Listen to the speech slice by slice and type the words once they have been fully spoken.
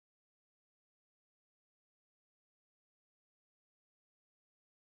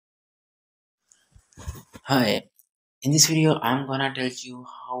Hi, in this video, I'm gonna tell you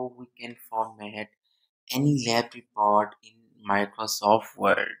how we can format any lab report in Microsoft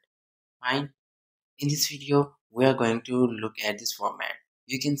Word. Fine. In this video, we are going to look at this format.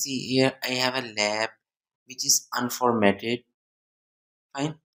 You can see here I have a lab which is unformatted.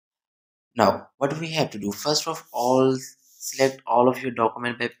 Fine. Now, what we have to do? First of all, select all of your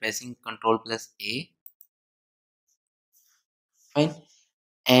document by pressing Ctrl plus A. Fine.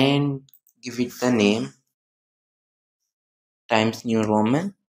 And give it the name Times New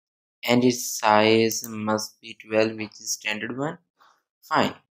Roman, and its size must be 12, which is standard one.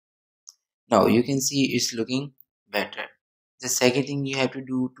 Fine. Now you can see it's looking better. The second thing you have to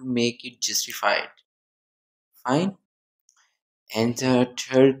do to make it justified. Fine. And the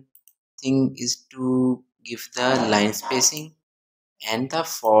third thing is to give the line spacing. And the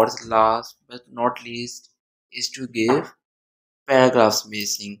fourth, last but not least, is to give paragraph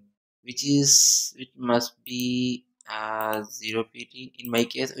spacing, which must be 0 pt in my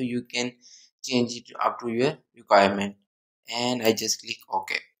case, or you can change it up to your requirement. And I just click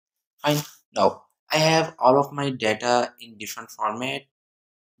OK. Fine. Now I have all of my data in different format,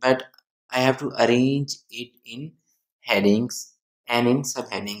 but I have to arrange it in headings and in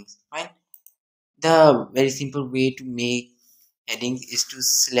subheadings. Fine. The very simple way to make headings is to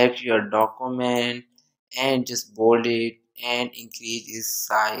select your document and just bold it and increase its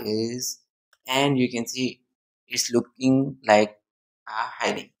size, and you can see it's looking like a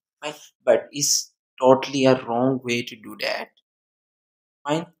heading. Fine. But it's totally a wrong way to do that.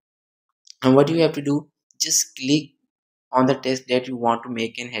 Fine. And what you have to do, just click on the text that you want to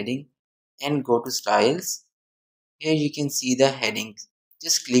make an heading and go to styles. Here you can see the headings.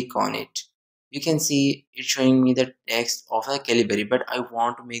 Just click on it. You can see it's showing me the text of a Calibri, but I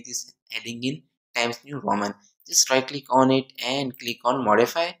want to make this heading in Times New Roman. Just right click on it and click on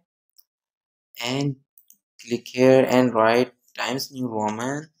modify, and click here and write Times New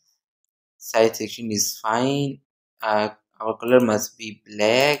Roman. Size section is fine. Our color must be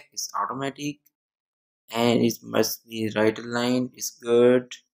black. It's automatic, and it must be right aligned. It's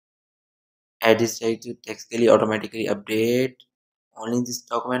good. Add this tag to textually automatically update only this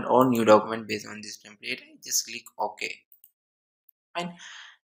document or new document based on this template. I just click OK. Fine.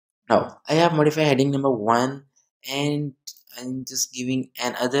 Now I have modified heading number 1, and I'm just giving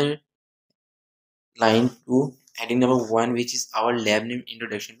another line to heading number 1, which is our lab name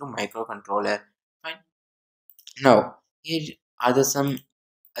introduction to microcontroller. Fine. Now here are the some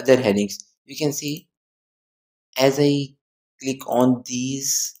other headings. You can see as I click on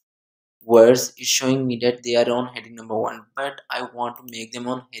these words is showing me that they are on heading number 1, but I want to make them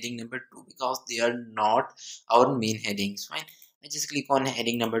on heading number 2 because they are not our main headings. Fine. I just click on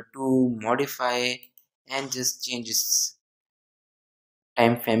heading number 2, modify, and just change its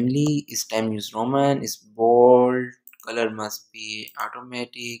time family is time use Roman, is bold, color must be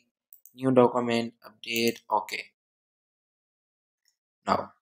automatic, new document update. Okay.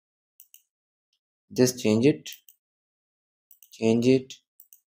 Now just change it change it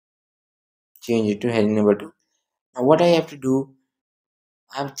to heading number 2. Now what I have to do,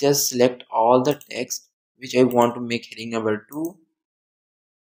 I've just select all the text which I want to make heading number 2.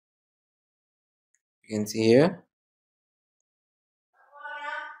 You can see here.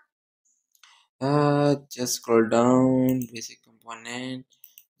 Just scroll down, basic component.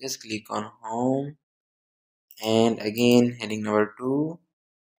 Just click on home, and again heading number 2.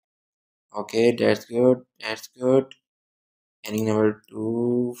 Okay, that's good. That's good. Heading number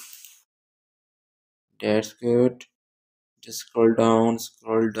 2. That's good. Just scroll down,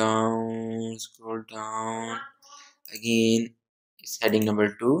 scroll down, scroll down. Again, it's heading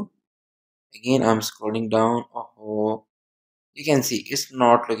number 2. Again, I'm scrolling down. Oh, you can see it's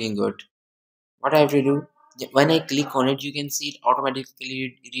not looking good. What I have to do, when I click on it, you can see it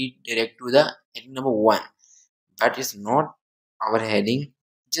automatically redirect to the heading number 1. That is not our heading.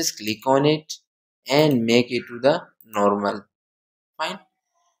 Just click on it and make it to the normal. Fine.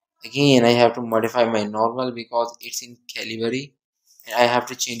 Again, I have to modify my normal because it's in Calibri, and I have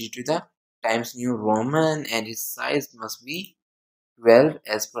to change it to the Times New Roman, and its size must be 12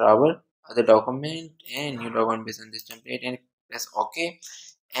 as per our other document, and new document based on this template, and press OK.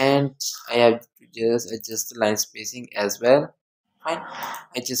 And I have to just adjust the line spacing as well. Fine.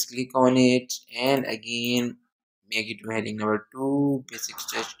 I just click on it and again make it to heading number 2, basic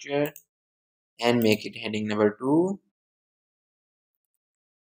texture, and make it heading number 2.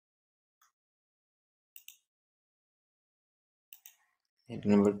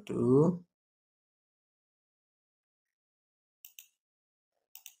 Heading number 2.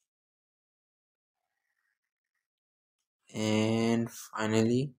 And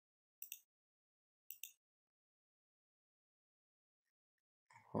finally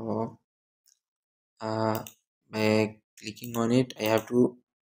Oh, uh, by clicking on it, I have to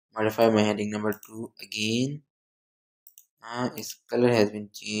modify my heading number 2 again. Its color has been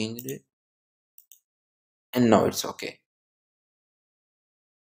changed, and now it's okay.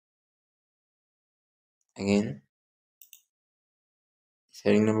 Again,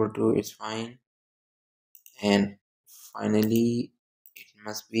 heading number 2 is fine, and finally, it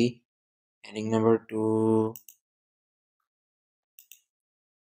must be heading number 2.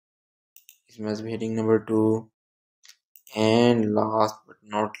 It must be heading number 2, and last but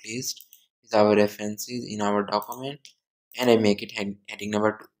not least is our references in our document, and I make it heading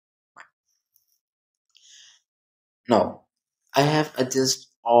number 2. Now I have adjusted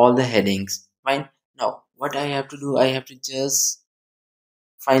all the headings. Fine. Now what I have to do, I have to just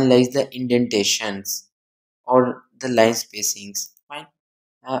finalize the indentations or the line spacings. Fine.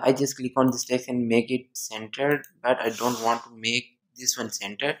 I just click on this text and make it centered, but I don't want to make this one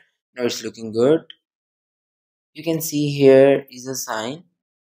centered. Now it's looking good. You can see here is a sign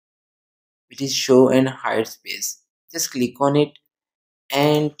which is show and hide space. Just click on it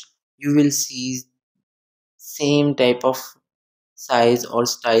and you will see same type of size or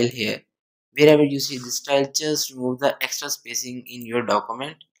style here. Wherever you see the style, just remove the extra spacing in your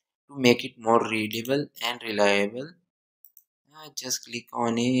document to make it more readable and reliable. Just click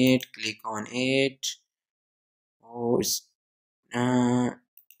on it. Oh,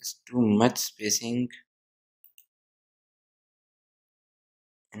 it's too much spacing,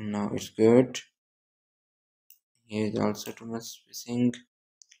 and now it's good. Here is also too much spacing.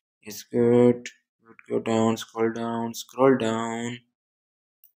 It's good. Go down, scroll down.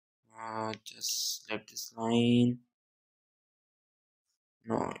 Just select this line.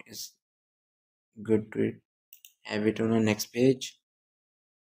 No, it's good to have it on the next page.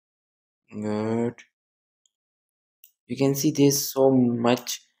 Good. You can see there's so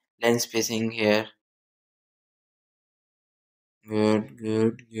much line spacing here. Good.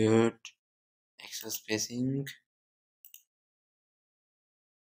 Extra spacing.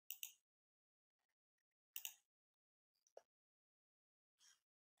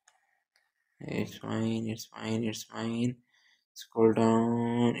 It's fine. Scroll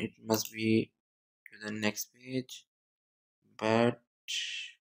down. It must be to the next page. But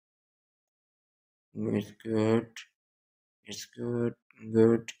it's good. It's good.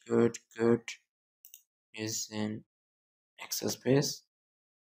 Is an extra space.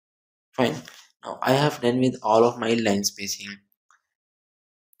 Fine. Now I have done with all of my line spacing.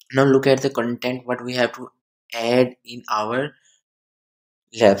 Now look at the content what we have to add in our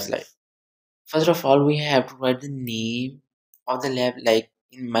lab slide. First of all, we have to write the name of the lab. Like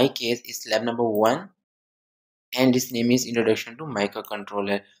in my case, it's lab number 1, and its name is Introduction to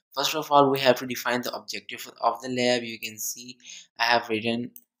Microcontroller. First of all, we have to define the objective of the lab. You can see I have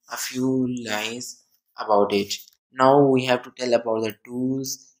written a few lines about it. Now we have to tell about the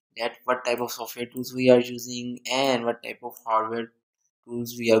tools, that what type of software tools we are using and what type of hardware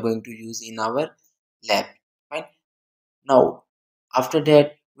tools we are going to use in our lab. Fine. Now, after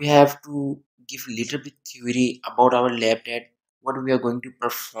that, we have to give little bit theory about our lab, that what we are going to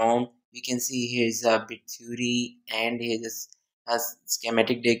perform. We can see here is a bit theory, and here is a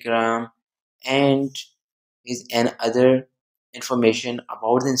schematic diagram, and is an other information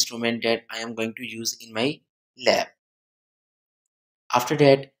about the instrument that I am going to use in my lab. After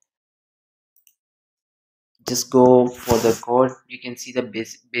that, just go for the code. You can see the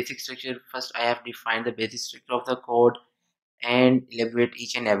basic structure. First, I have defined the basic structure of the code and elaborate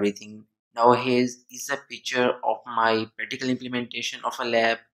each and everything. Now here is a picture of my practical implementation of a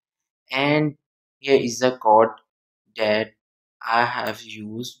lab, and here is the code that I have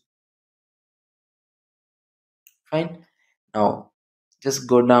used. Fine. Now just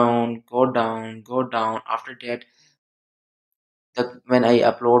go down. After that, when I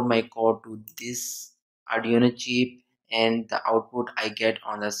upload my code to this Arduino chip, and the output I get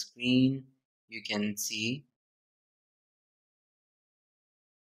on the screen, you can see.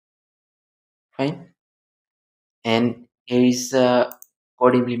 Fine. And here is the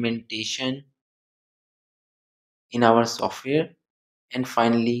code implementation in our software, and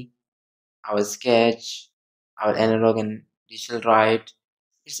finally our sketch, our analog and digital write.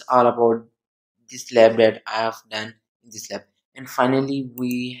 It's all about this lab that I have done in this lab. And finally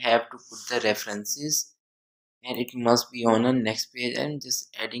we have to put the references, and it must be on the next page. And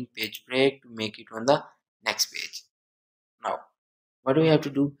just adding page break to make it on the next page. Now what do we have to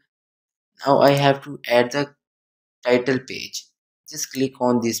do? Now I have to add the title page. Just click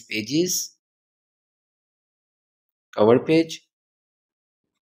on these pages, cover page.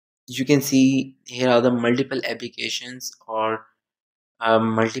 You can see here are the multiple applications or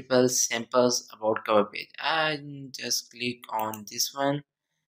multiple samples about cover page. And just click on this one.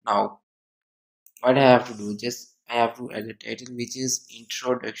 Now what I have to do, just I have to add a title which is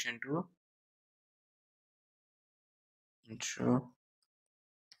introduction to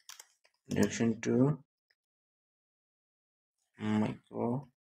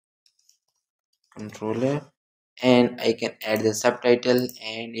microcontroller, and I can add the subtitle,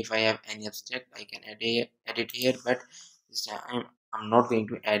 and if I have any abstract I can add it here, but this time I'm not going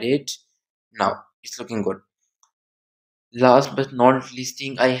to add it. Now it's looking good. Last but not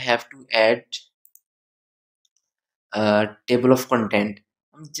leasting, I have to add a table of content.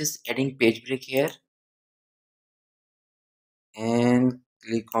 I'm just adding page break here and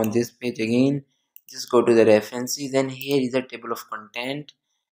click on this page again. Just go to the references, and here is a table of content,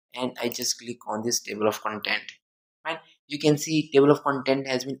 and I just click on this table of content. Right, you can see table of content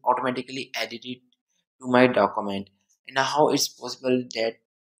has been automatically added to my document. And how it's possible that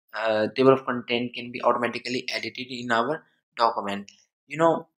table of content can be automatically edited in our document?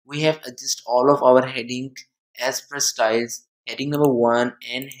 We have adjust all of our heading as per styles, heading number 1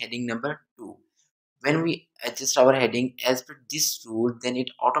 and heading number 2. When we adjust our heading as per this rule, then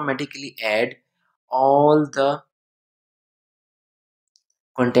it automatically add all the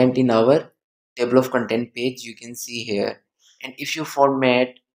content in our table of content page, you can see here. And if you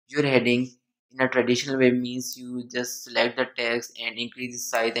format your heading in a traditional way, means you just select the text and increase the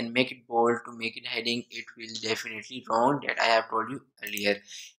size and make it bold to make it heading, it will definitely wrong, that I have told you earlier.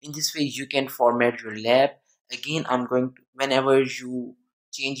 In this way you can format your lab. Again, I'm going to, whenever you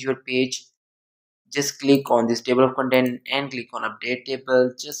change your page, just click on this table of content and click on update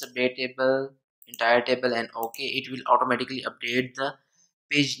table, just update table, entire table, and okay, it will automatically update the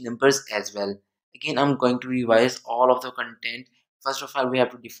page numbers as well. Again, I'm going to revise all of the content. First of all, we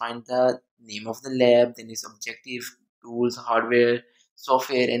have to define the name of the lab, then its objective, tools, hardware,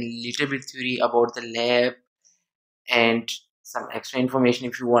 software, and little bit theory about the lab, and some extra information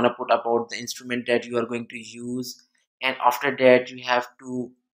if you want to put about the instrument that you are going to use. And after that you have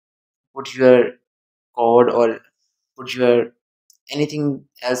to put your code, or put your anything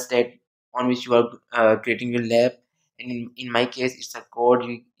else that on which you are creating your lab. And in my case it's a code.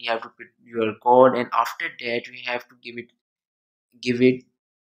 You have to put your code, and after that you have to give it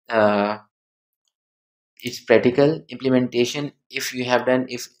uh, its practical implementation. If you have done,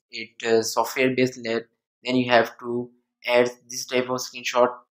 if it software based lab, then you have to add this type of screenshot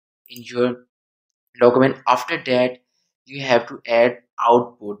in your document. After that you have to add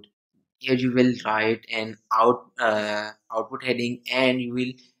output. Here you will write an output heading, and you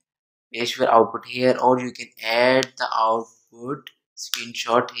will paste your output here, or you can add the output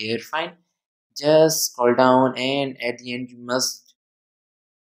screenshot here. Fine, just scroll down, and at the end you must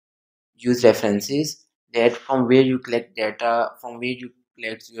use references, that from where you collect data, from where you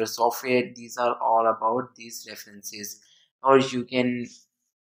collect your software. These are all about these references, or you can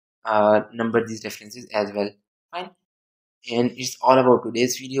number these references as well. Fine, and it's all about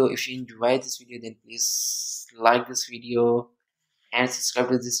today's video. If you enjoyed this video, then please like this video and subscribe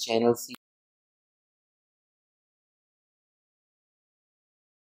to this channel. See